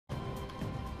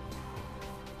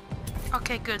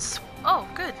Okay, good. Oh,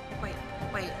 good. Wait.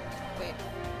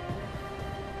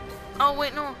 Oh,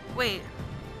 wait, no. Wait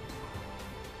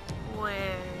a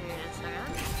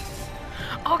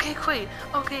second. Okay, wait.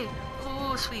 Okay.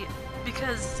 Ooh, sweet.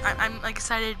 Because I'm like,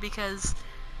 excited because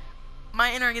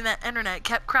my internet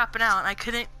kept crapping out and I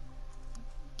couldn't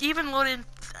even load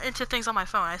into things on my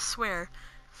phone, I swear.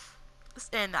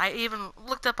 And I even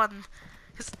looked up on...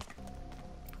 Cause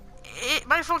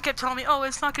my phone kept telling me, oh,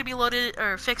 it's not going to be loaded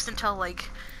or fixed until like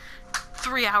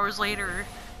 3 hours later,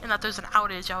 and that there's an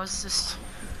outage. I was just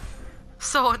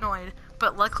so annoyed.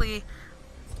 But luckily,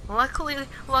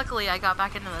 I got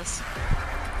back into this.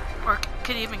 Or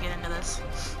could even get into this.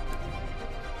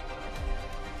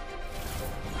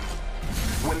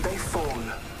 When they fall,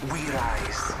 we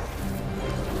rise.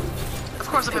 Of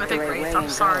course I'm gonna pick Wraith, I'm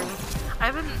sorry.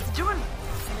 I've been doing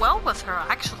well with her,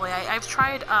 actually. I've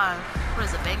tried, what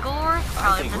is it, Bangalore?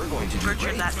 I think we're going to do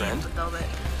butchered that great, name, though, but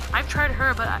I've tried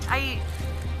her, but I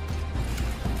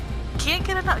can't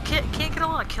get enough, can't get a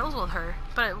lot of kills with her.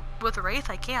 But with Wraith,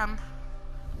 I can.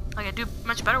 Like, I do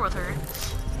much better with her.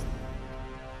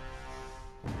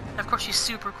 And of course, she's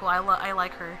super cool. I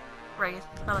like her. Wraith.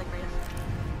 I like Wraith.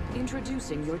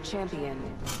 Introducing your champion.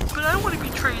 But I don't want to be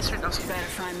Tracer. No, You better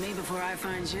find me before I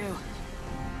find you.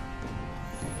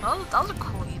 Oh, that was a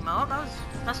cool emote.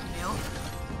 That's new.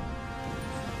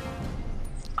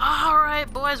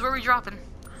 Alright, boys, where are we dropping?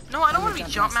 No, I don't want to be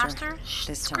Jump Master.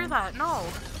 Screw that. No.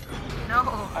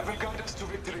 I will guide us to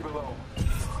victory below.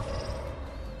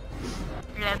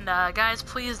 And, guys,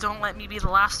 please don't let me be the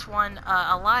last one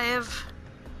alive.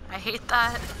 I hate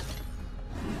that.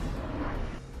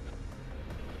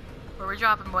 Where are we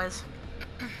dropping, boys?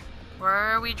 Where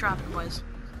are we dropping, boys?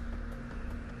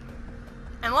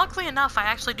 And luckily enough, I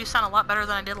actually do sound a lot better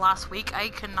than I did last week. I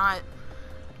could not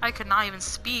even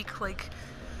speak. Like,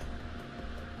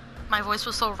 my voice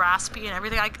was so raspy and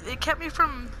everything. It kept me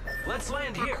from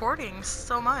recording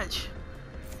so much.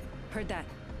 Heard that.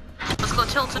 Let's go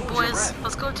tilted, boys.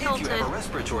 Let's go tilted. If you have a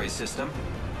respiratory system.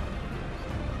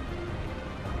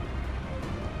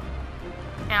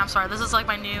 Yeah, I'm sorry. This is like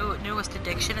my newest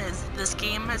addiction. Is this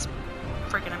game is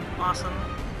freaking awesome.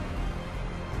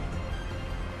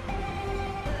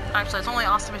 Actually, it's only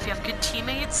awesome if you have good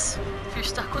teammates. If you're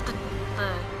stuck with the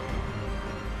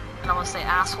I don't want to say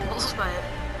assholes, but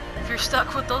if you're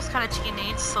stuck with those kind of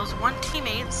teammates, those one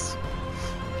teammates,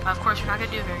 of course you're not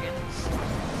gonna do very good.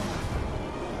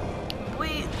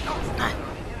 Wait,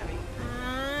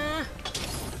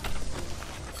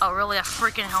 oh really? A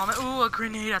freaking helmet? Ooh, a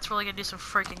grenade. That's really gonna do some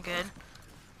freaking good.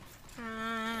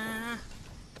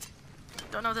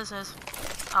 Don't know what this is.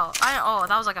 Oh,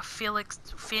 that was like a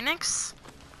Phoenix?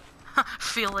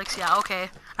 Felix, yeah, okay.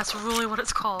 That's really what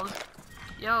it's called.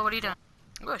 Yo, what are you doing?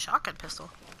 Ooh, a shotgun pistol.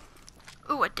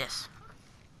 Ooh, what this?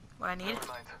 What I need?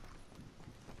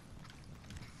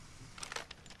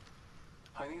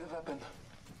 I need a weapon.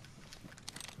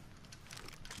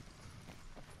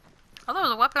 Oh, there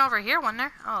was a weapon over here, wasn't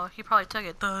there? Oh, he probably took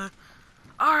it.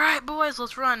 Alright, boys,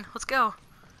 let's run. Let's go.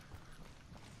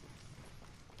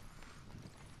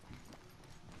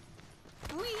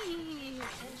 Whee!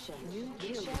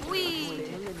 Whee!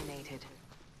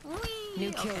 Whee!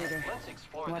 New kill leader.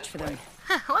 Watch for them.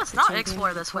 Let's not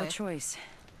explore this way. Choice.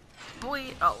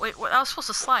 Boy, oh wait, I was supposed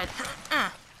to slide.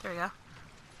 There we go.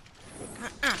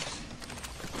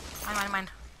 Mine.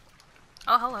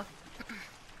 Oh, hello.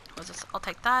 What's this? I'll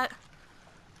take that.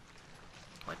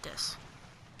 What this?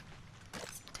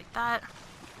 Take that.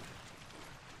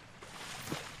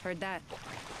 Heard that.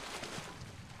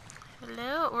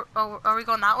 Hello? Are we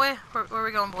going that way? Where are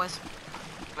we going, boys?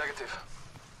 Negative.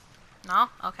 No?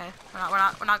 Okay.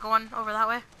 We're not going over that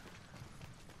way.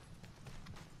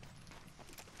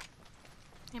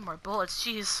 Need more bullets,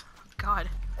 jeez. God.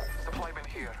 Supply bin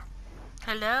here.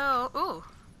 Hello? Ooh.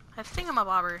 A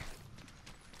thingamabobber.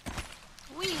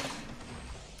 Whee!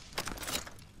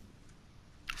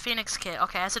 Phoenix kit.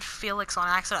 Okay, I said Felix on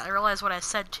accident. I realized what I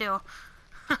said too.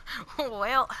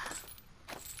 Well.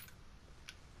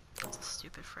 That's a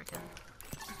stupid freaking.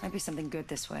 Might be something good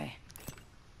this way.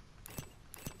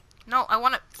 No, I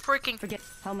want to freaking. Forget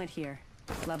helmet here.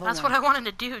 Level That's 1. what I wanted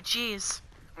to do, jeez.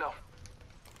 No.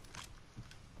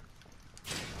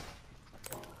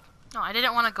 No, I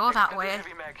didn't want to go that way.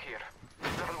 Heavy mag here.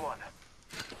 Level 1.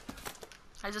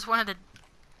 I just wanted to.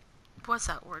 What's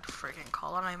that word freaking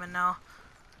called? I don't even know.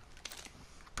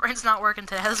 Brain's not working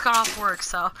today. I just got off work,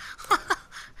 so.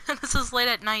 And this is late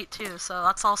at night, too, so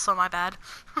that's also my bad.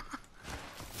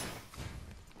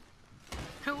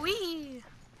 Whee!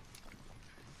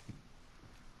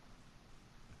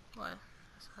 What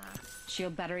is that?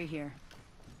 Shield battery here.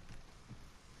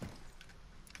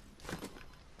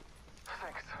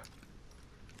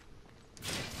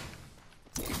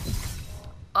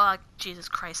 Jesus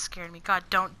Christ, scared me. God,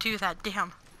 don't do that,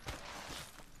 damn.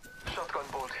 Shotgun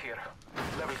bolt here.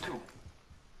 Level 2.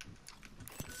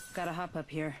 Gotta hop up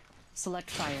here. Select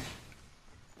fire.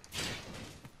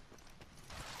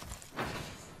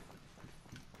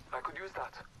 I could use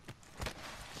that.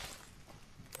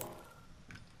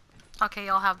 Okay,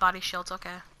 y'all have body shields,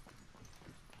 okay.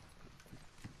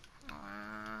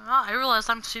 I realized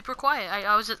I'm super quiet.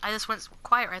 I just went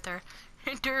quiet right there.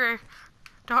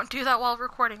 Don't do that while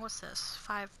recording. What's this?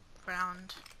 5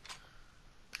 round.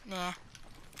 Nah.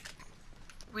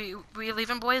 We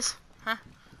leaving, boys? Huh?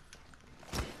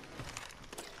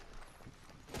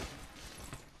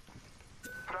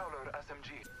 Prowler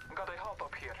SMG. Got a hop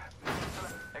up here.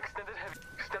 Extended heavy.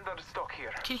 Extended stock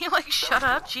here. Can you like shut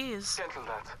up? Jeez. Cancel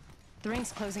that. The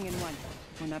ring's closing in 1.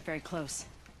 We're not very close.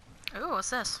 Ooh, what's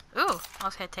this? Ooh,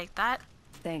 okay, take that.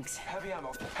 Thanks. Heavy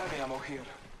ammo. Heavy ammo here.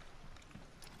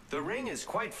 The ring is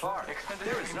quite far. Extended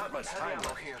There heavy is not much heavy time ammo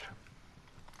left. here.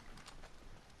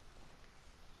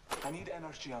 I need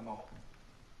energy ammo.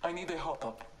 I need a hop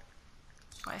up.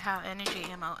 I have energy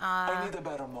ammo. I need a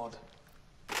better mod.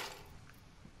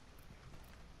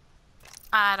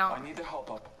 I I don't. need a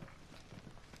hop up.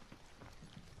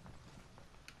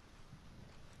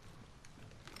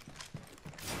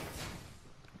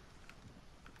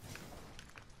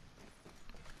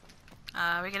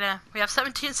 We have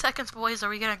 17 seconds, boys. Are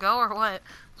we gonna go or what?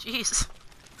 Jeez.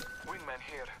 Wingman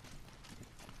here.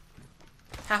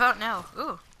 How about now?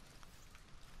 Ooh.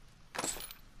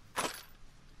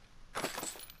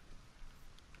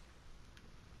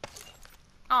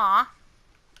 Aw.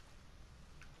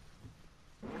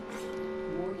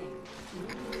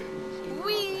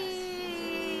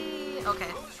 Wee. Okay.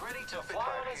 Who's ready to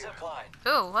fly on a zip line?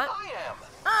 Ooh, what? I am.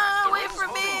 Ah, The wait ring's for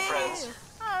moving, me. friends.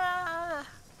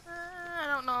 I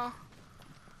don't know.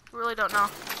 Really don't know.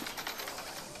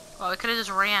 Oh, we could have just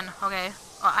ran. Okay.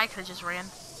 Oh, I could have just ran.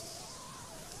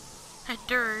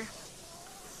 Durr.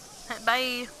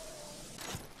 Bye.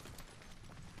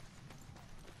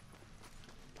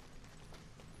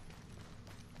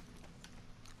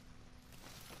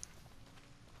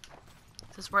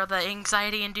 This is where the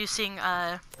anxiety-inducing,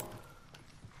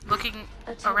 looking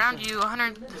around you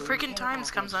 100 freaking times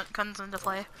comes into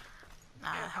play.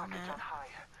 Helmet. Package on high.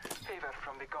 Favor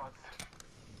from the gods.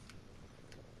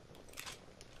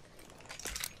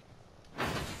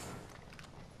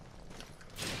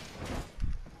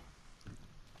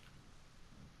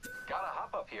 Gotta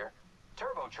hop up here.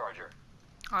 Turbocharger.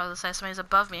 Oh, this guy, somebody's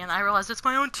above me, and I realized it's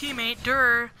my own teammate,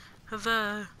 Durr.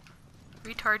 The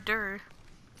retard Durr.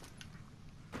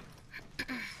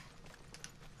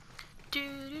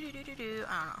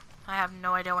 I don't know. I have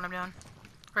no idea what I'm doing.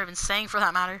 Or even saying for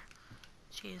that matter.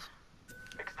 Jeez.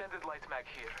 Extended light mag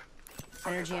here.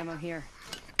 Energy ammo here.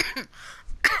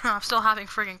 I'm still having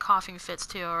friggin' coughing fits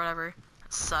too, or whatever.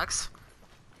 That sucks.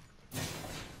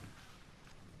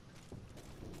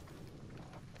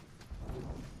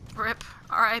 RIP.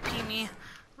 R.I.P. me.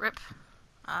 RIP.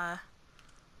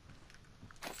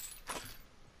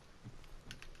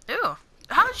 Ew.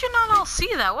 How did you not all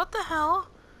see that? What the hell?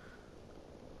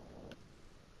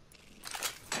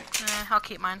 I'll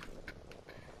keep mine.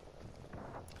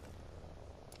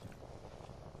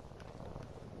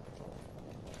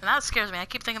 And that scares me. I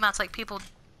keep thinking that's like people,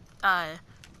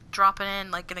 dropping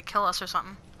in, like gonna kill us or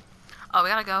something. Oh, we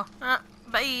gotta go.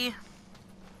 Bye.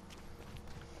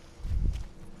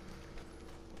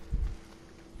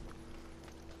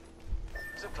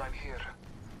 Zipline here.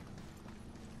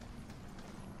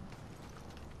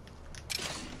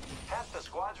 Half the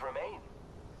squads remain.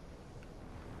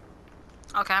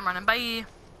 Okay, I'm running. Bye.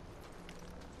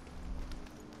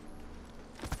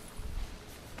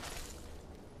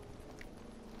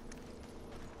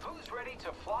 Who's ready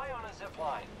to fly on a zip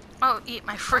line? Oh, eat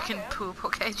my freaking poop.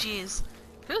 Okay, jeez.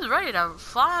 Who's ready to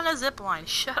fly on a zip line?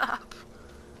 Shut up.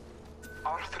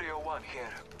 R301 here.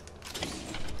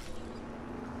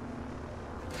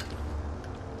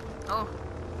 Oh.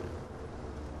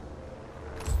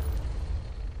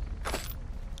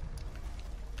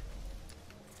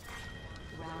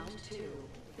 Round 2.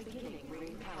 Beginning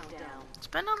ring countdown. It's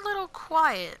been a little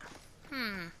quiet.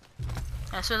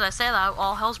 As soon as I say that,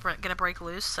 all hell's gonna break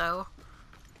loose, so...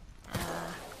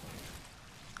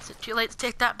 is it too late to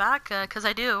take that back? Cause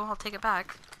I do. I'll take it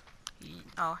back.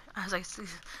 Oh, I was gonna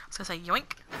say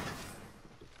yoink.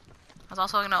 I was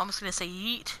also almost gonna say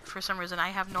yeet for some reason. I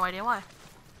have no idea why.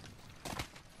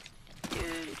 Okay,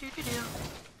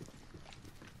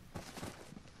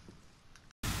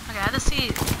 I had to see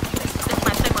if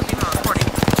my thing was even recording.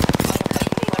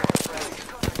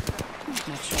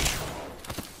 Not sure.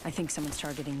 I think someone's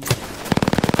targeting me.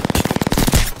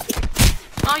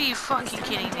 Are you fucking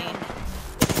kidding me?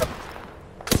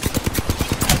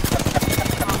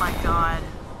 Oh my god.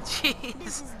 Jeez.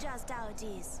 This is just how it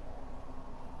is.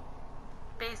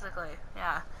 Basically,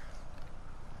 yeah.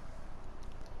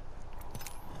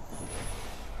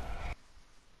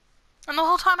 And the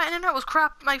whole time my internet was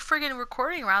crap, my friggin'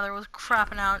 recording rather was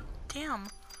crapping out. Damn.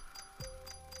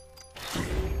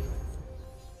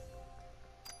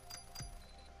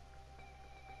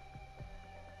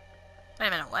 Wait a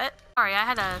minute, what? Sorry, I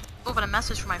had to open a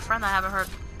message from my friend that I haven't heard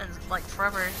in like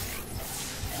forever.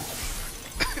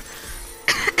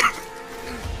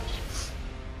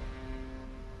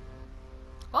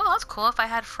 Well, that's cool if I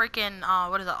had freaking,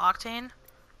 what is it, Octane?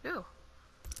 Ooh.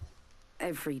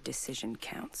 Every decision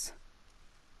counts.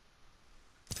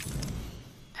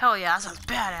 Hell yeah, that sounds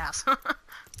badass.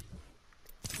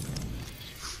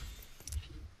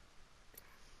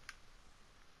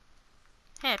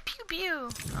 Hey, pew pew!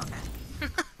 Okay.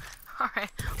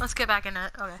 Alright, let's get back into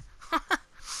it. Okay.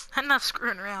 Enough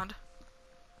screwing around.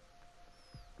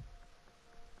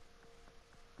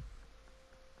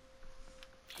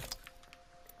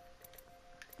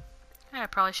 Yeah, I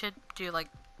probably should do, like,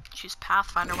 choose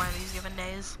Pathfinder one of these given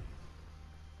days.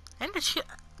 I need to choose...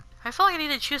 I feel like I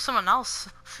need to choose someone else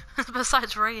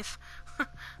besides Wraith.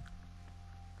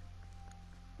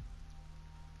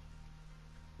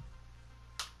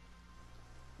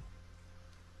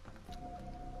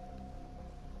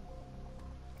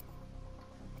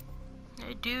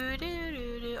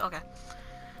 Okay.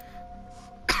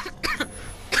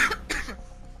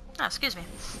 Ah, excuse me.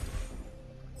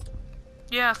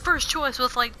 Yeah, first choice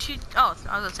with like two. Oh,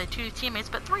 I was gonna say two teammates,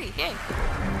 but three. Yay!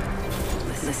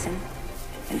 Listen.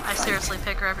 And I fight. seriously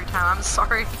pick her every time. I'm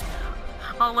sorry.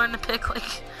 I'll learn to pick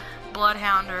like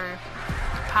Bloodhound or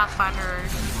Pathfinder or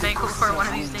Bangalore one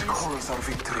of these days.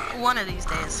 One of these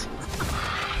days.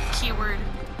 Keyword.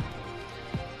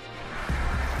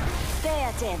 Pay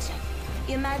attention.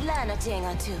 You might learn a thing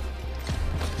or two.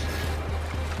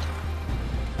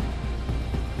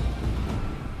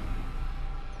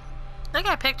 I think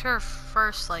I picked her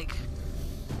first, like,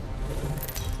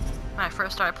 when I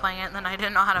first started playing it, and then I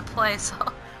didn't know how to play, so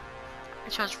I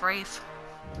chose Wraith.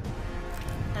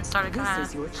 And started kind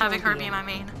of having her be my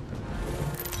main.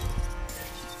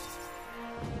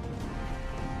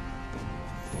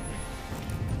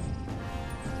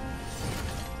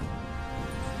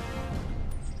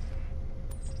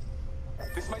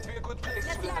 This might be a good place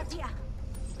Let's to land. land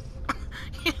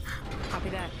here. Copy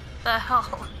that. The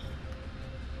hell?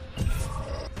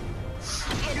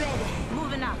 Get ready.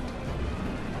 Moving out.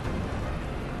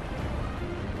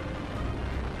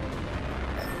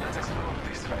 Let's explore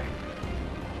this way.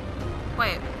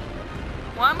 Wait.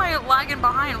 Why am I lagging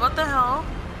behind? What the hell?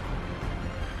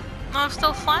 No, I'm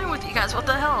still flying with you guys. What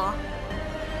the hell?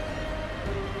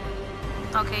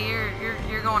 Okay,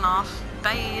 you're going off.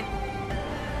 Bye.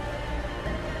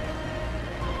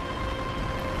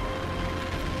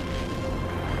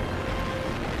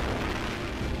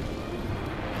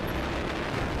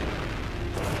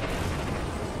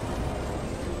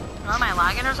 Am I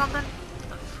lagging or something?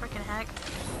 What the freaking heck?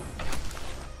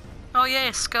 Oh yeah,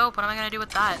 a scope. What am I gonna do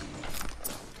with that?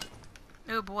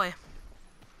 Oh boy.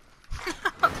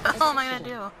 What the hell am I gonna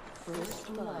do?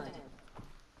 First blood.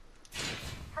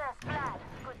 First blood.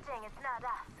 Good thing it's not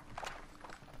us.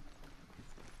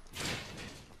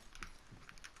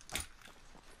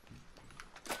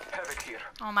 Havoc here.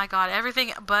 Oh my god,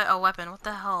 everything but a weapon. What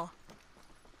the hell?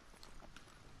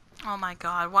 Oh my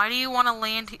god, why do you want to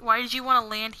land? Why did you want to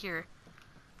land here?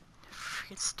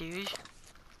 Freaking stooge.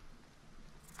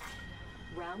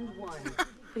 Round 1.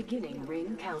 Beginning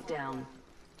ring countdown.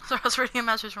 So I was reading a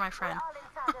message from my friend. All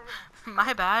inside the ring.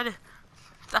 My bad.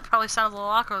 That probably sounded a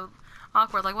little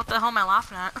awkward. Like, what the hell am I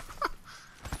laughing at?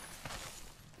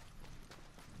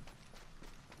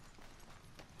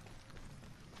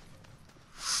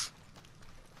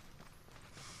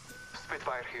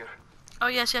 Spitfire here. Oh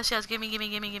yes. Gimme. Like,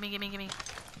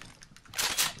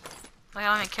 I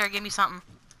don't even care. Give me something.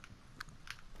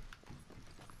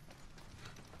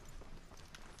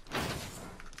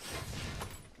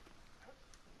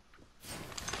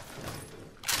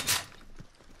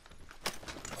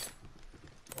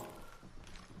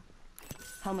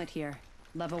 Helmet here.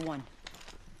 Level 1.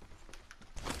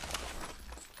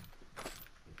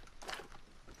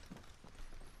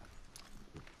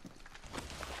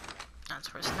 That's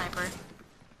for a sniper.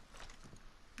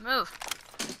 Move.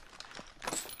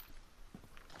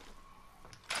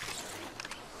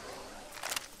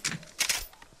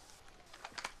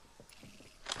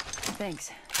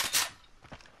 Thanks.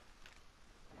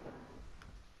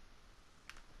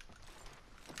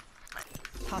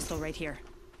 Hostile right here.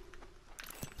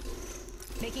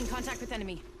 Making contact with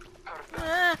enemy.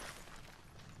 Eh.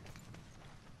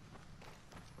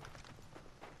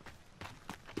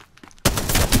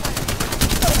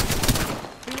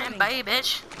 Reloading. Bye,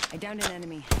 bitch. I downed an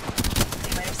enemy.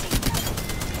 They might have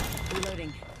seen.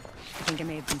 Reloading. I think I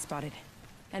may have been spotted.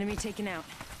 Enemy taken out.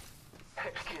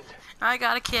 Head killed. I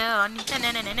got a kill. Nah,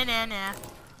 nah, nah, nah, nah, nah.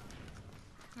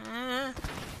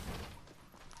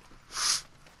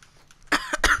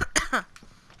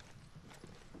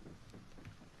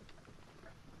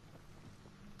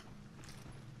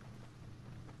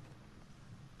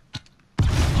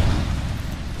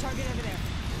 Target over there.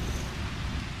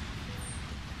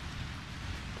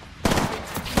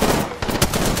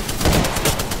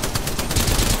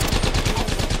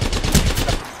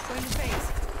 Going to phase.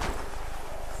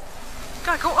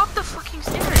 God, go up the fucking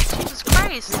stairs. Jesus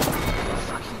Christ.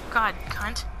 Fucking God,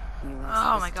 cunt. You lost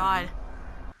Oh this my time. God.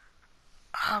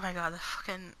 Oh my God, the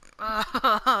fucking.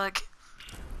 Ugh.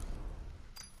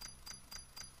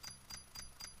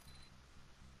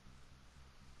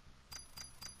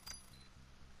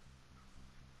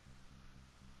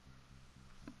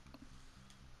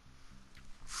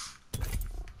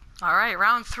 Alright,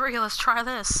 round 3, let's try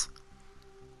this.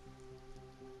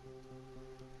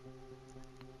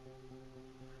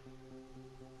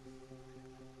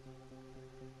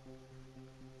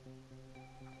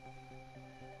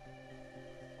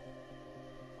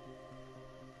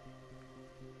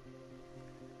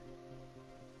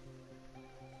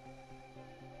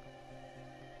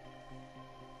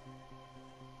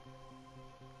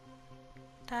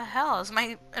 The hell? Is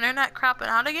my internet crapping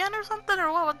out again or something?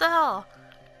 Or what? What the hell?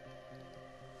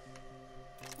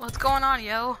 What's going on,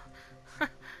 yo?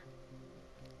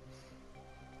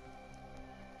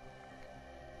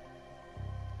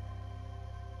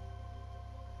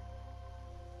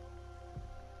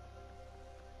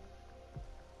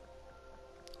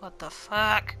 What the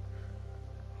fuck?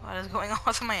 What is going on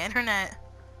with my internet?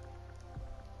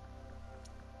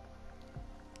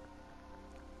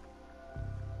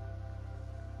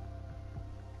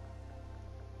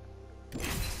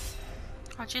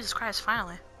 Oh, Jesus Christ,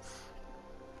 finally.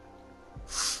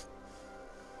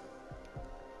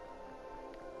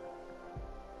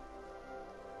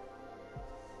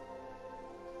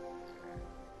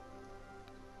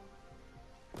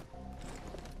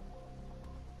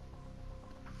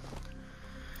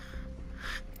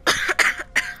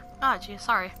 Ah, gee,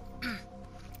 sorry.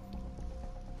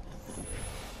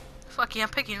 Fuck you, I'm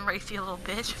picking Wraith, you little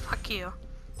bitch. Fuck you.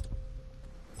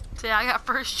 See, I got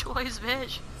first choice,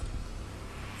 bitch.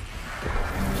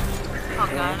 Oh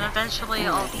god, and eventually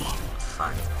I'll...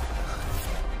 Fuck.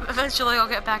 Eventually I'll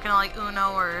get back into like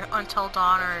Uno or Until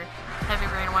Dawn or Heavy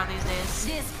Rain one of these days.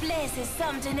 This place is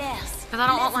something else. Because I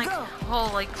don't want Let's like go.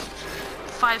 whole like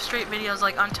 5 straight videos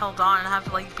like Until Dawn and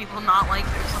have like people not like it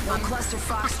or No something. cluster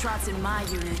foxtrots in my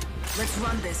unit. Let's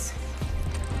run this.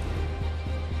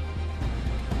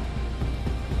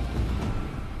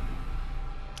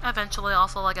 Eventually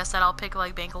also, like I said, I'll pick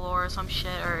like Bangalore or some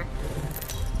shit or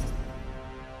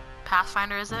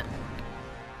Pathfinder, is it?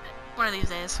 One of these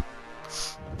days.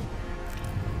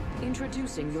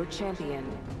 Introducing your champion.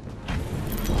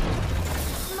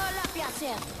 Small up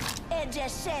yourself. It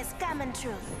just says common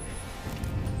truth.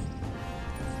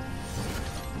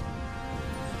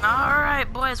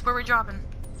 Alright, boys, where we dropping?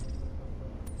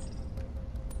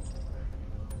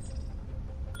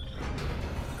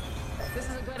 This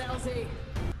is a good LZ.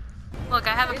 Look,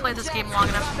 I haven't played this game long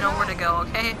enough to know where to go,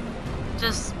 okay?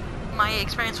 Just my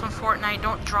experience from Fortnite,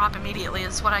 don't drop immediately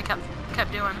is what I kept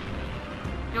doing.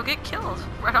 You'll get killed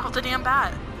right off the damn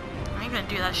bat. I ain't gonna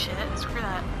do that shit. Screw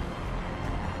that.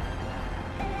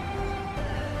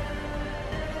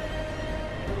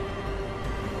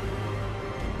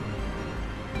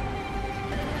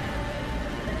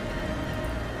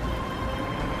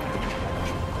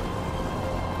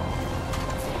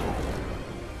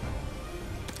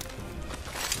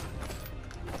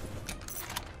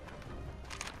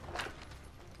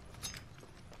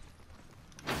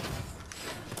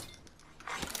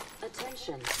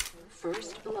 Attention.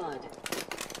 First blood.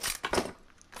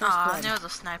 Aw, I knew it was a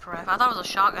sniper rifle. I thought it was a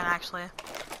shotgun, actually.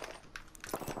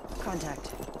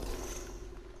 Contact.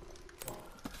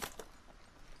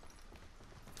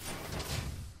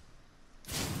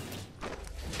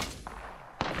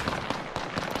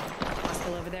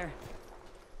 Hostile over there.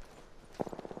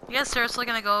 You guys seriously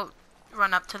gonna go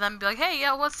run up to them and be like, hey,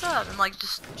 yeah, what's up? And like,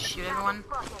 just shoot everyone?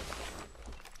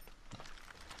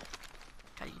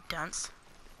 God, you dunce.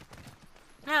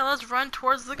 Yeah, let's run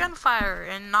towards the gunfire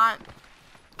and not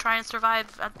try and survive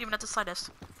even at the slightest.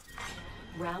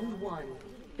 Round 1.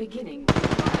 Beginning.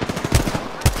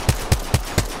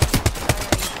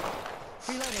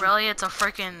 Reloading. Really? It's a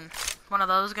freaking one of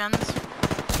those guns?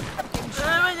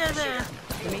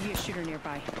 There may be a shooter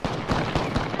nearby.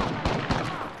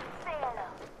 Say hello.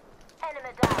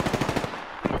 Enemy down.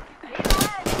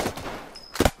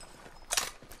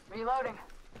 Reloading.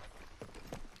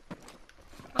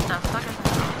 What the fuck is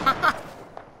that?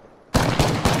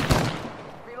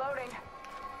 Reloading.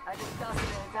 I just dusted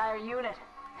an entire unit.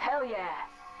 Hell yeah.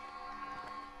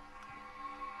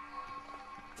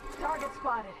 Target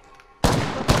spotted.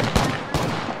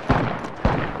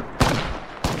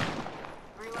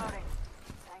 Reloading.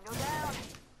 Tango down.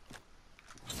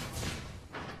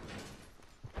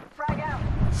 Frag out.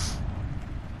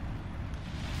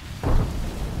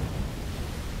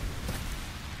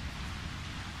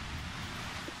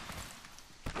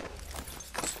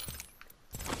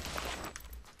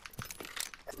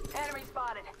 Enemy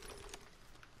spotted.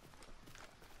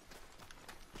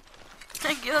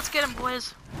 Thank you, let's get him,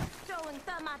 boys. Throwing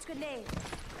thermite grenade.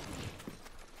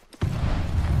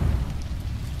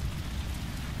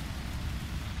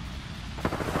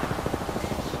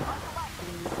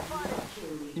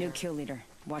 New kill leader.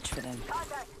 Watch for them.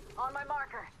 Contact. On my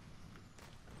marker.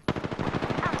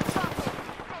 I'm spotted.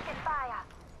 Taking fire.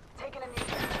 Taking a knee.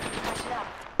 Catch it up.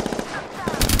 I'm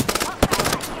down. Hostile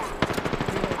right here.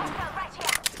 Hostile right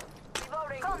here.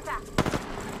 Reloading. Contact.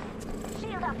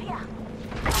 Shield up here.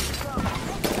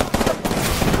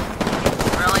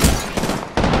 Really?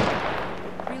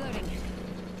 Reloading.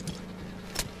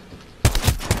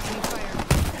 Taking fire.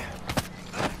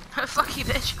 Fuck you,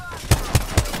 bitch.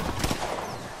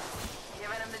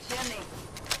 Giving him the chimney.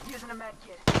 Using a med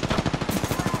kit.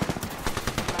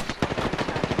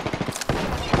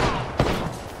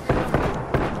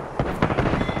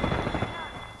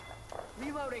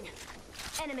 Reloading.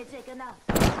 Enemy taken out.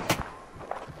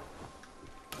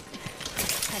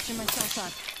 Catching myself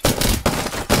up.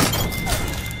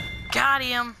 Got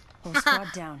him. Whole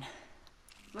squad down.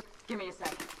 Look, give me a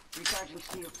sec. Recharging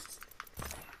shield.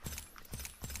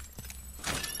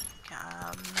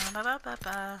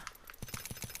 Ba-ba-ba-ba.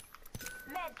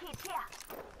 Med kit here.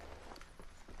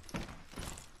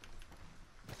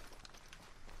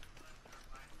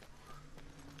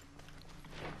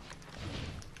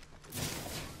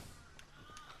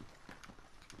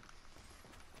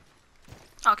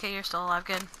 Okay, you're still alive.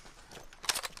 Good.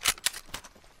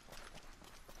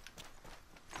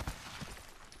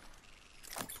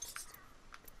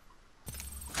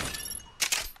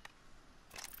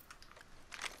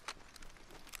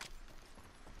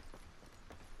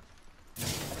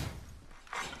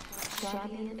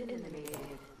 Champion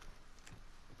eliminated.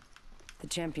 The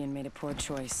champion made a poor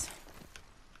choice.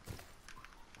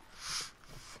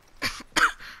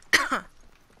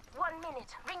 1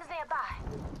 minute. Rings nearby.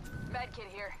 Medkit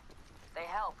here. They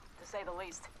help, to say the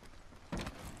least.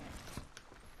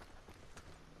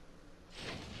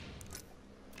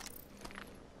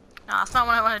 No, that's not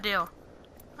what I want to do.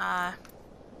 Oh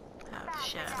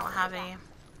shit, I don't have any.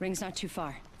 Ring's not too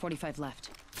far. 45 left.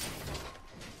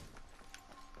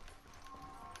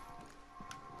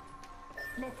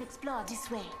 Let's explore this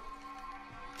way.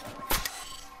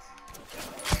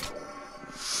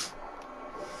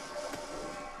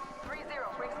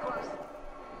 Rings close.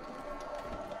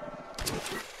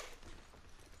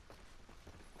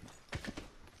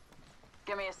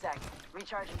 Give me a sec.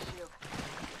 Recharging shield.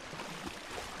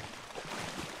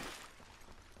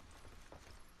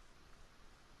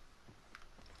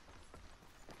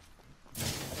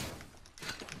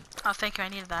 Oh, thank you, I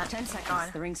needed that. 10 seconds.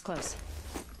 God. The ring's close.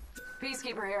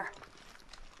 Peacekeeper here.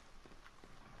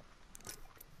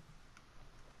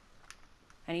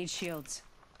 I need shields.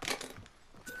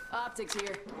 Optics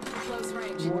here. Close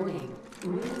range. Warning.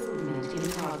 Movement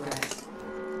in progress.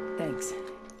 Thanks.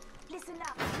 Listen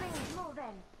up. Rings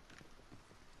moving.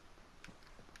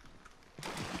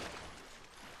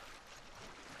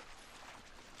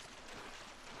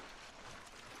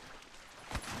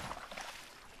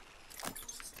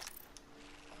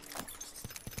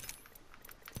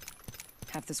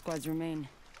 Half the squads remain.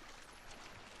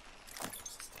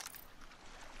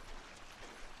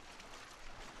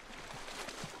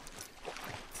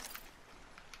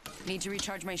 Need to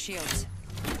recharge my shields.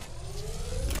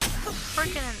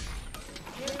 Freaking.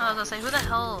 I was gonna say, who the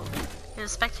hell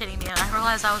is spectating me? And I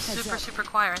realized I was Heads super, up. super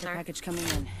quiet right Care there. package coming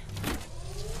in.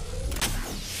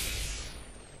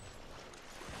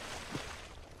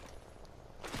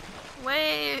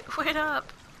 Wait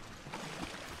up.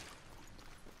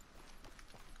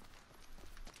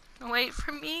 Wait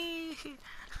for me.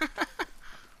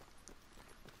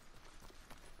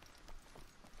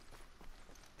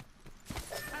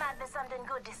 Might be something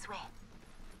good this way.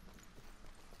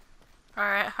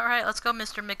 Alright, let's go,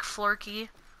 Mr. McFlurky.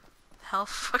 Hell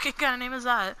fucking kind of name is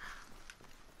that?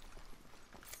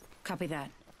 Copy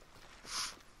that.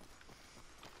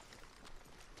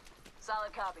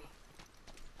 Solid copy.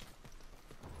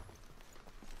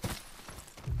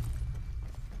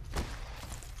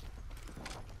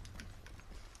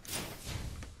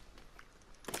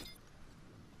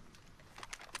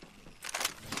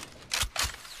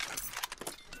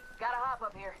 Gotta hop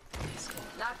up here.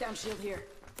 Knockdown shield here.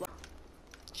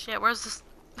 Shit, where's this?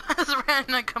 This ran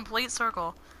in a complete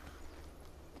circle.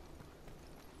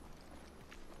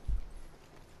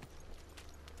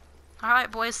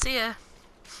 Alright, boys, see ya.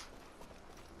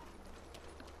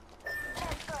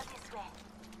 Let's go this way.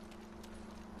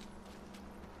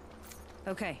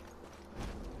 Okay.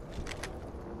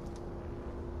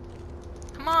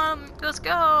 Come on, let's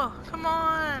go. Come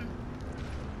on.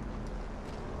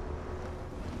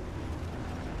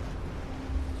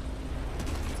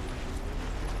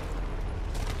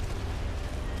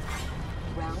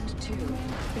 Round 2.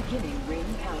 Beginning ring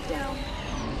countdown.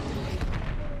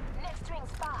 Next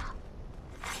ring's far.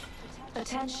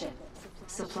 Attention.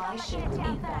 Supply ship Get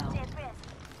down inbound. fast, at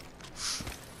rest.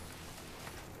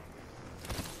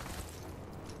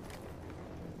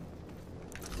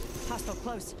 Hostile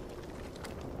close.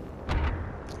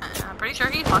 I'm pretty sure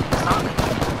he fucking saw me.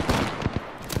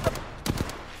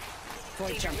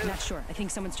 Void jump. Not sure. I think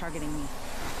someone's targeting me.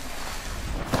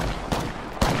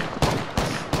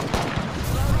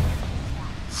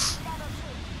 Level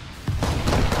 2.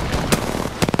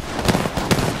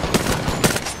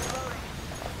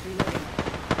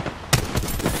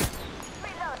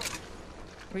 Reloading.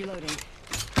 Reloading. Reloading.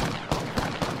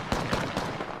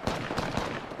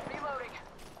 Reloading.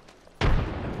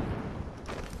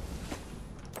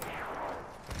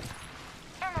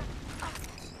 Enemy.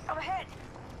 Overhead.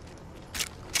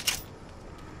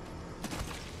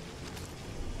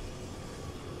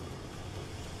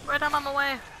 Right, I'm on my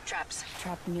way. Traps.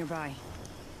 Trapped nearby.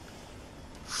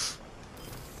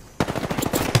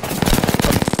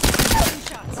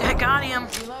 Shots. I got him.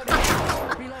 Reloading.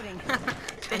 Reloading.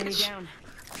 Enemy Bitch. down.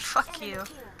 Fuck you. Enemy kill.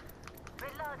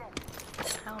 Reloading.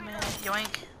 Helmet.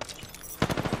 Yoink.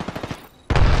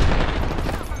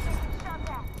 Shot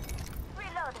that.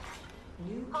 Reloading.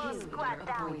 New Whole kill squad leader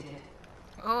down. appointed.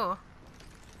 Oh.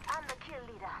 I'm the kill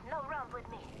leader. No romp with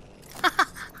me.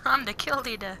 I'm the kill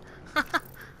leader.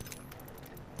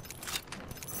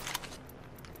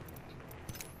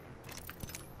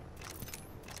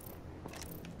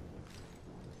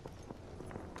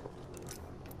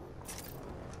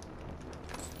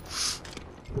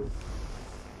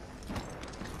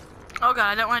 Oh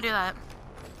god, I don't want to do that.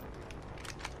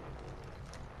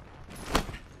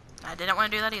 I didn't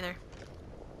want to do that either.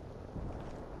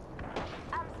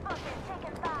 I'm spotted.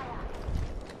 Taking fire.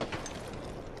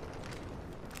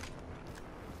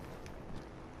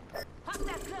 Hostile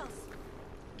close.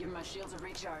 Give my shields a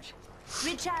recharge.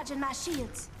 Recharging my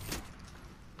shields.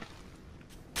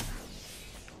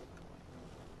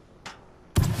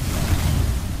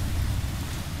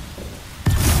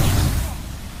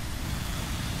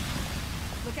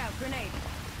 Look out. Grenade.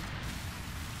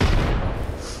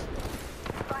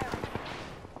 Firing.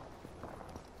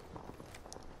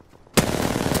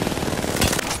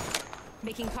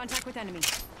 Making contact with enemy.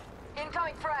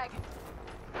 Incoming frag.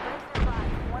 Rings nearby.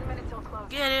 1 minute till close.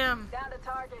 Get him. Down to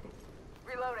target.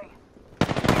 Reloading.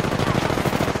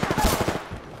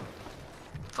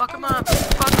 Fuck him up.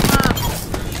 Fuck him up.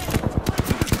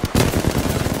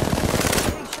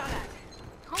 Getting shot at.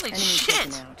 Holy Enemy shit.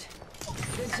 taken out.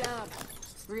 Good job.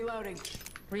 Reloading.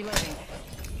 Reloading.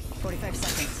 45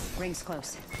 seconds. Rings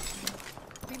close.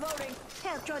 Reloading.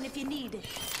 Help drone if you need it.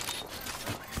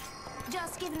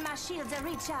 Just giving my shields a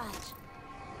recharge.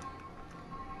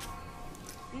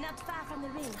 Not far from the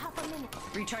ring. Half a minute.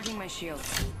 Recharging my shield.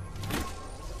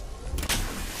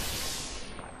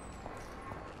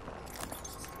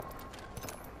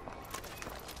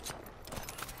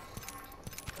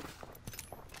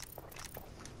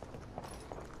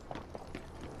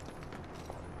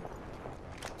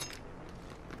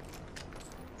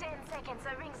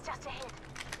 The ring's just ahead.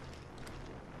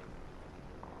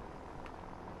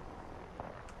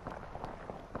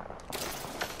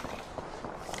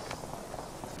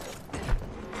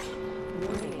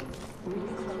 Warning.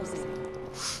 Ring closing.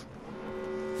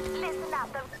 Listen up,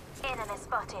 the enemy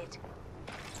spotted.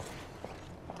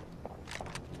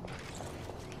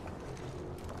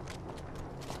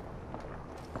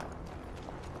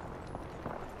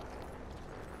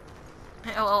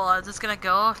 Hey, well, just gonna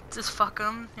go. Just fuck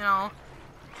them, you know.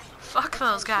 Fuck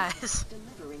those guys.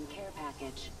 Delivering care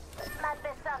package. Might be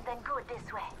something good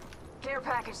this way. Care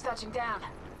package touching down.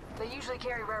 They usually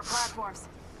carry rare platforms.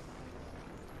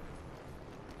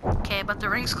 Okay, but the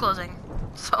ring's closing,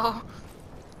 so...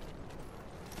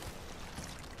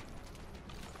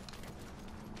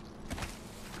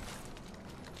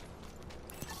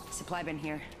 Supply bin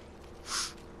here.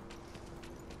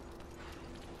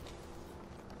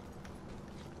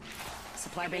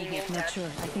 Supply bin here. Not sure.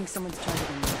 I think someone's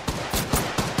targeting me.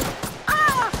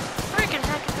 Ah! Freaking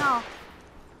heck no.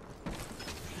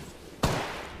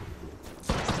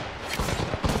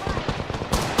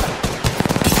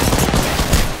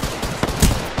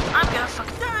 I'm gonna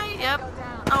fucking die. Yep.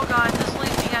 Oh god, just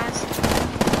leave me, guys.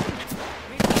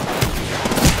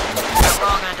 We're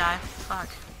all gonna die. Fuck.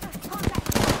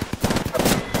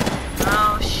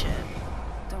 Oh shit.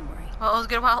 Don't worry. Well, it was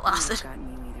good while it You've lasted. got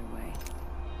me either way.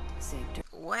 Saved her.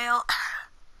 Well,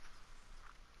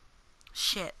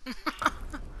 shit.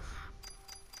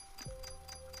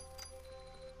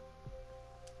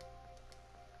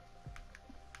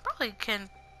 Probably can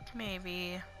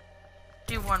maybe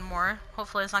do one more.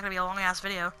 Hopefully it's not gonna be a long ass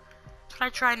video. That's what I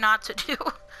try not to do.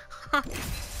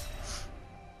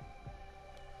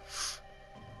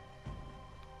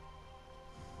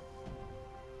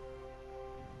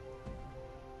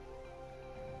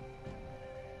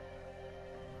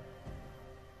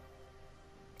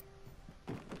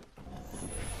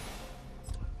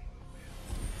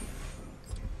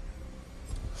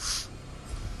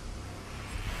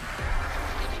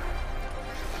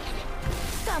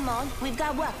 Come on, we've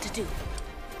got work to do.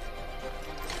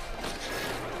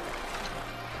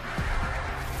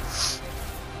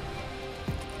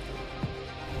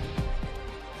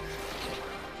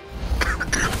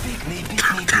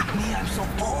 Pick me, I'm so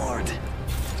bored.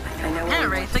 I know Yeah, what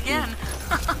Wraith again.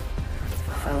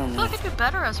 Follow I me. feel like I do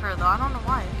better as her though. I don't know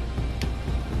why.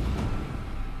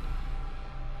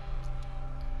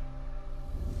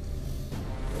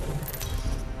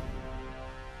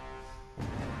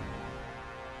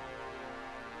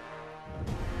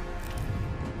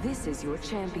 This is your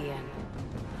champion.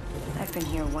 I've been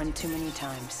here one too many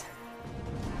times.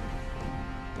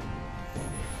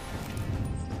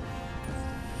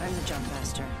 I'm the jump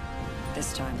master.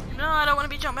 This time. No, I don't want to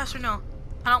be jump master. No,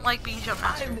 I don't like being jump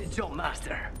master. I'm the jump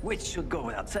master, which should go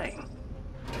without saying.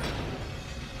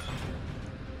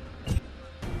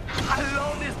 I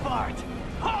love this part.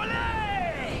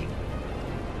 Holy!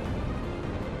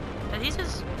 Did he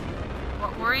just?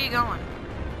 Where are you going?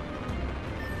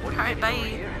 What Alright, bye.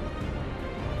 here?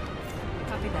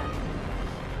 Copy that.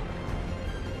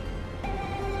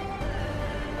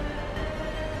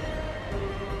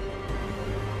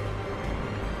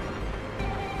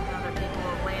 Other people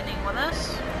are landing with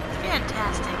us.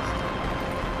 Fantastic.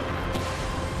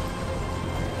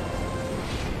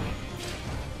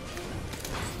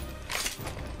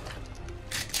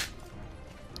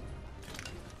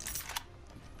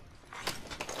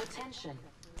 Attention.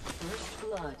 First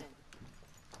blood.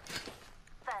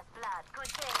 First blood, good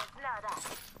thing it's not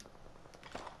us.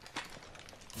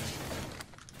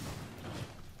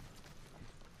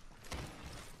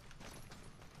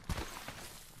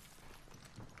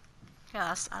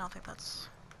 Yeah, I don't think that's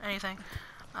anything.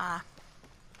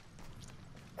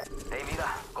 Hey,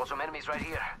 Mira, got some enemies right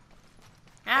here.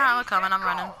 Yeah, I'm coming. I'm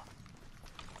running.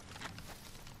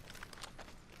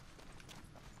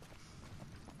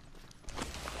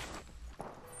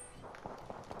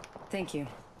 Thank you.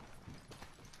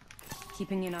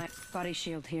 Keeping an eye. Body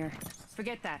shield here.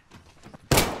 Forget that.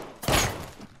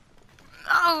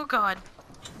 Oh god.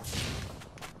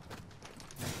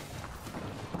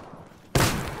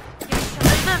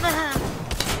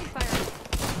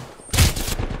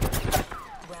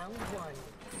 Round one.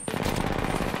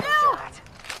 No!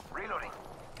 Reloading.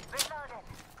 Reloaded.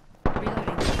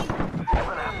 Reloading. I'm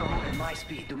gonna have to move at my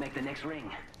speed to make the next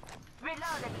ring.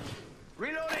 Reloaded.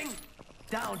 Reloading.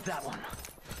 Down that one.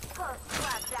 First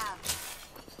squad down.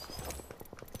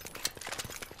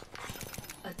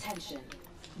 Attention.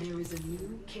 There is a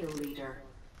new kill leader.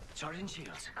 Charging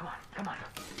shields. Come on, come on.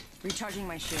 Recharging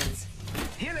my shields.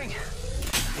 Healing.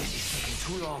 This is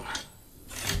taking too long.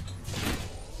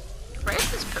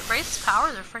 Wraith's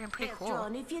powers are freaking pretty Here's cool.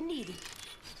 drone if you need it.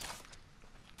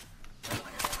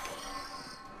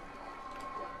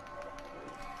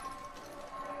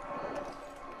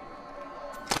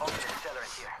 Open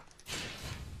accelerant here.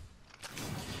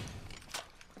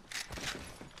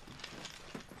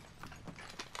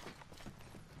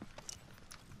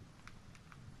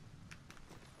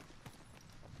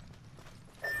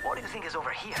 What do you think is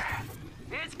over here?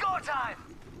 It's go time!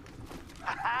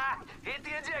 Hit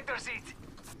the ejector seat.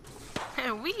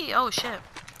 Oh shit.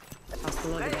 House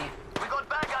below the Hey, bay. we got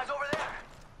bad guys over there.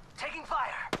 Taking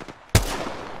fire.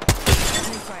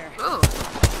 Enemy fire.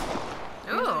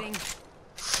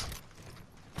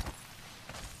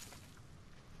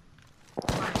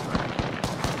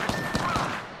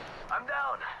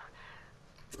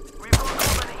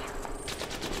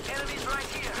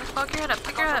 head up,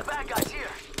 pick your head up. Bad guys here.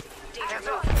 Hands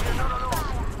up. We're not alone.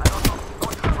 I don't know.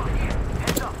 Got trouble here.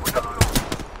 Hands up. We're not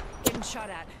alone. Getting shot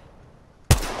at.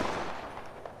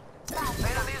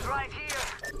 Enemies right here.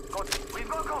 We've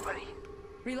got company.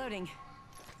 Reloading.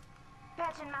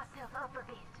 Patching myself up a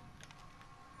bit.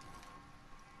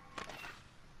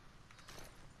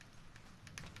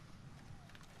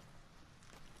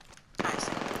 Nice.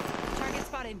 Target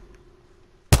spotted.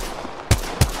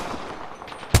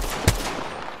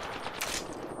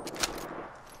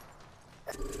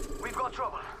 We've got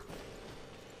trouble.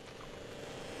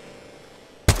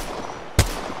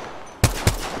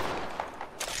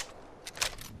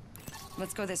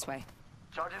 Let's go this way.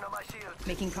 Charging on my shield.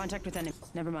 Making contact with enemy.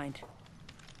 Never mind.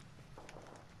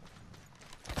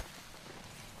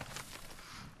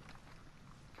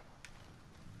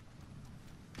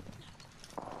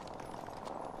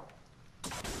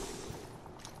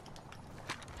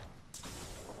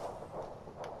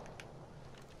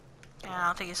 Yeah, I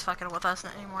don't think he's fucking with us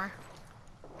anymore.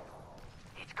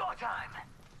 It's go time.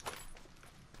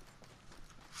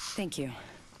 Thank you.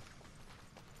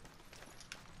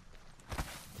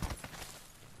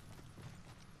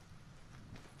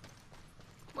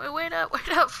 Wait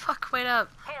up, fuck, wait up.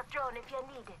 Help drone if you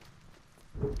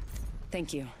need it.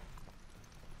 Thank you.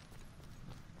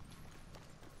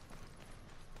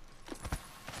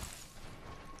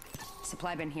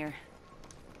 Supply bin here.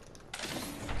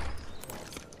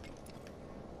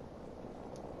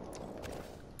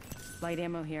 Light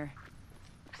ammo here.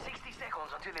 60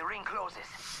 seconds until the ring closes.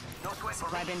 No sweat for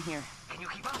Supply me. bin here. Can you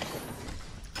keep up?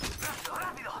 Rápido,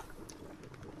 rápido.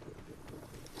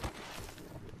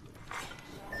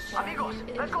 Amigos,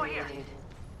 let's go here. Eliminated.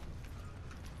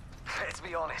 Let's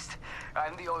be honest.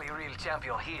 I'm the only real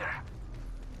champion here.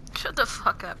 Shut the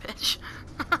fuck up, bitch.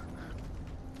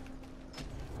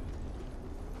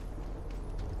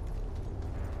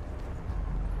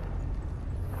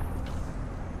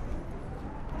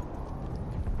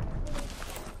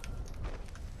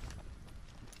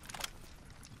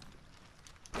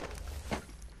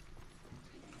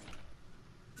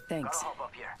 Thanks. Gotta hop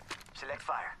up here. Select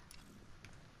fire.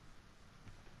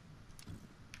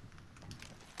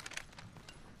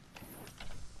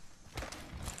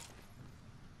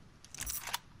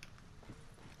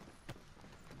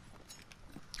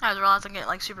 I realized I'm getting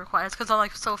like super quiet because I'm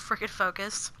like so freaking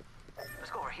focused. Let's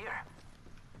go over here.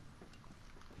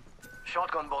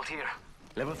 Shotgun bolt here.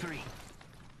 Level 3.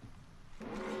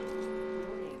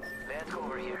 Let's go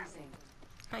over here.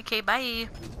 Okay, bye.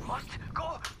 Must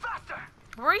go faster!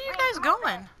 Where are you guys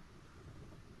going?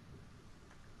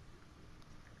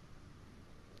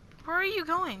 Where are you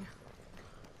going?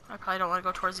 I probably don't want to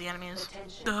go towards the enemies.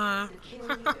 Attention. Duh. The kill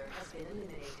leader has been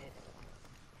eliminated.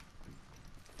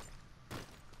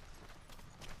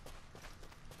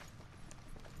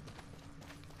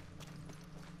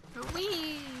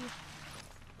 Wee.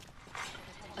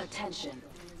 Attention.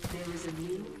 There is a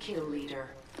new kill leader.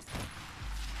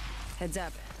 Heads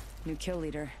up. New kill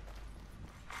leader.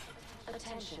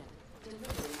 Attention.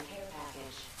 Delivering care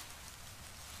package.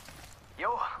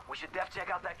 Yo, we should def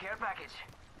check out that care package.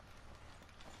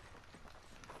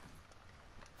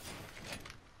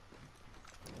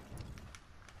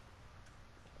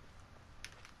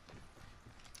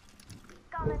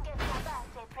 Come and get my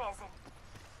birthday present.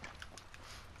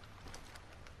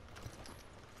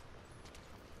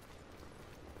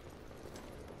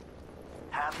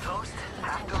 Half toast,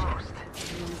 half the roast.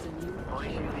 There is a new Oh,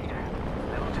 kill kill leader. leader.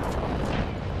 Level 2.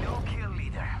 No kill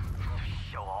leader.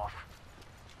 Show off.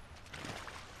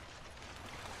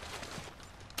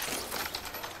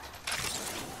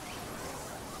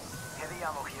 Heavy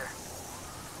ammo here.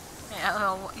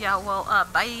 Yeah, well,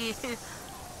 bye.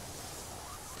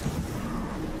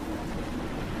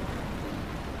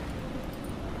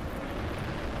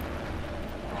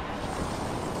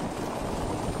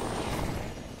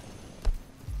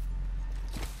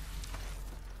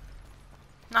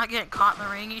 Not getting caught in the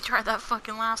ring. You tried that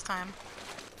fucking last time.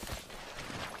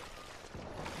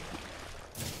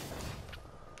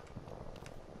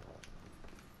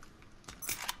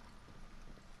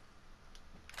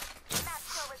 Not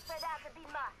sure it's spread out to be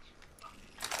much.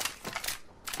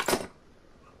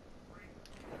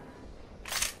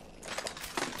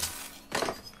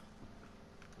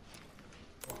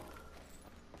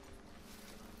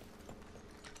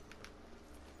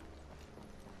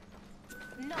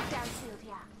 Knockdown shield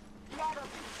here. Level 3.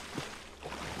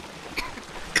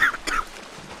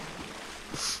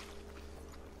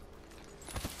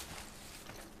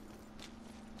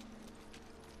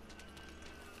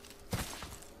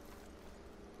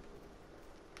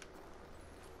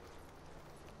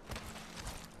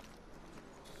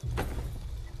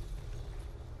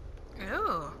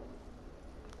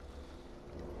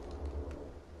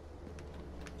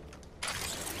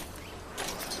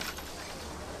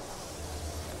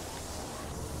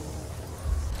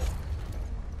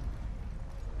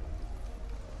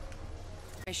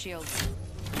 shields.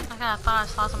 Okay, I thought I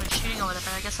saw someone shooting over there,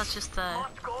 but I guess that's just the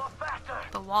Must go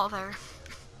faster. wall there.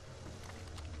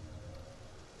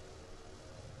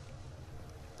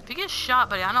 If you get shot,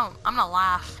 buddy, I'm gonna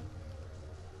laugh.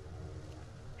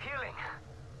 Healing.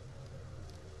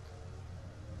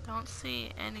 Don't see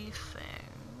anything.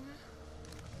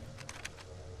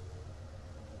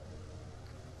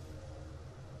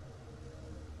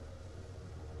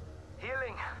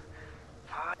 Healing.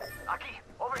 Aki,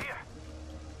 over here.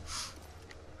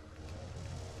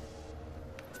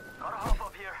 Gotta hop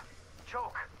up here.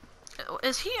 Choke.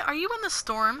 Is he? Are you in the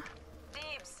storm?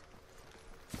 Dibs.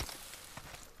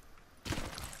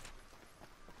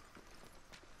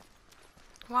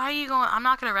 Why are you going? I'm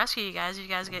not gonna rescue you guys. You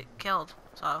guys get killed.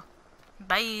 So,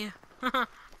 bye.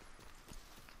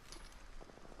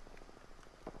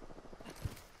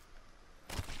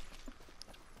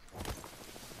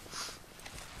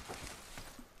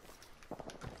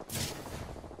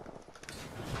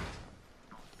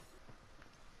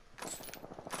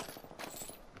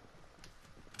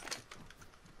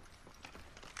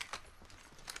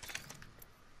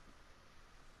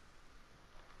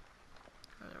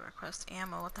 Request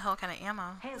ammo. What the hell kind of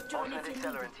ammo? Alternate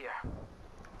accelerant here.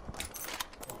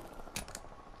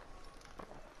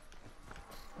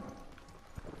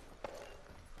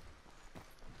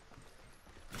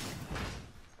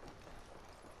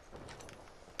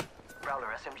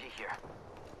 Prowler SMG here.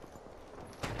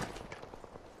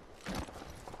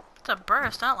 It's a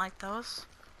burst. I don't like those.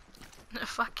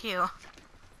 Fuck you.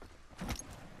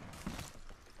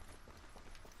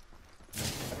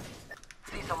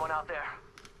 See someone out there.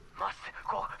 Must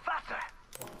go faster.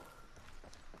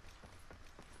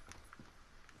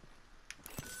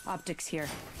 Optics here.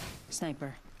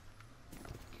 Sniper.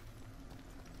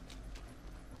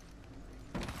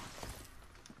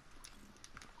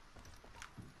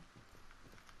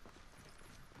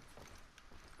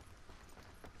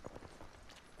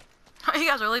 You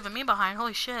guys are leaving me behind.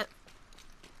 Holy shit.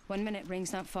 1 minute,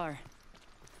 ring's not far.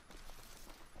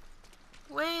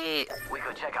 Wait. We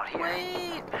could check out here.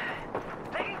 Wait.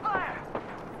 Taking fire.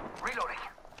 Reloading.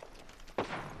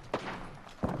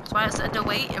 That's why I said to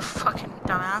wait, you fucking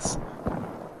dumbass.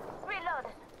 Reload.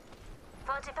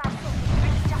 45 seconds.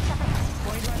 Ring just ahead.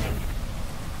 Void running.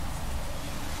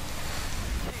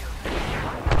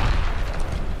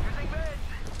 Using meds.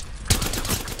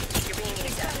 You're being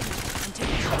examined. I'm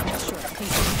taking shots short.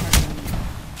 Please don't target me.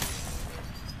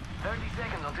 30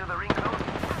 seconds until the ring closes.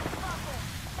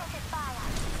 Taking fire.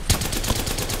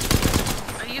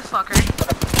 Oh, you fucker.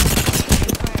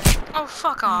 Oh,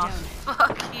 fuck off.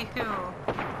 Fuck you.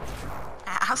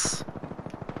 Ass.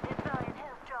 Deploying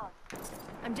health drone.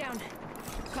 I'm down.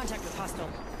 Contact with hostile.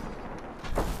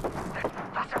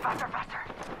 Faster, faster, faster.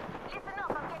 Listen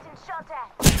up, I'm getting shot at.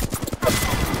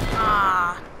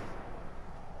 Ah.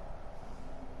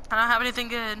 I don't have anything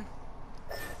good.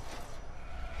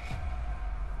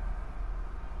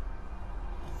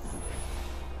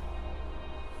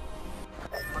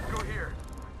 Let's go here.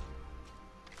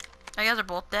 You guys are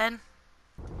both dead.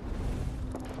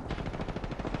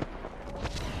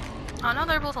 Oh no,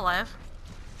 they're both alive.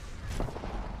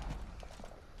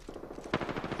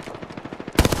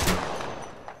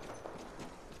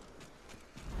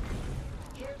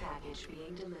 Care package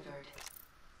being delivered.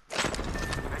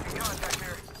 Making contact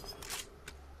here.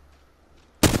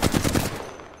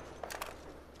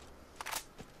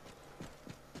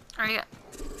 Alright,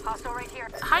 Hostile right here.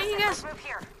 how do you guys... Move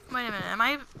here. Wait a minute, am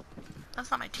I...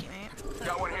 That's not my teammate.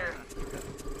 Got one here.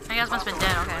 You guys must have been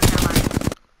dead. Okay, never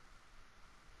mind.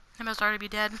 They must already be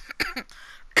dead.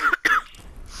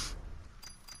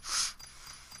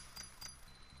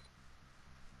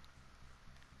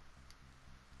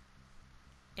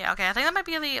 Yeah, okay, I think that might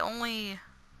be the only...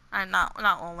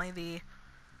 not only the...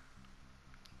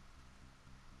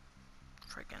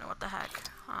 Freaking, what the heck.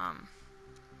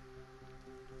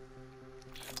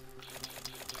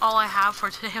 All I have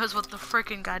for today was what the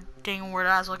freaking god dang word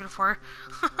I was looking for.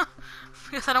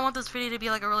 Because I don't want this video to be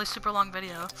like a really super long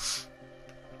video.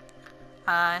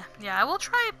 Yeah, I will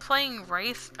try playing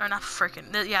Wraith, or not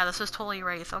freaking, yeah, this is totally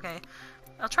Wraith, okay.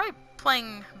 I'll try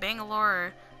playing Bangalore,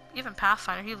 or even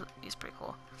Pathfinder, he's pretty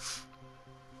cool.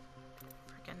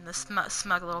 Freaking this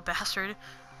smug little bastard.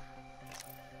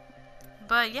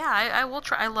 But yeah, I will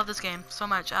try, I love this game so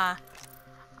much. I'll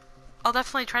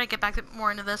definitely try to get back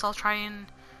more into this. I'll try and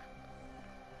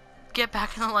get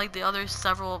back into like the other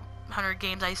several hundred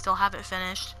games I still haven't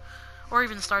finished, or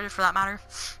even started for that matter.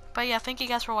 But yeah, thank you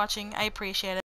guys for watching. I appreciate it.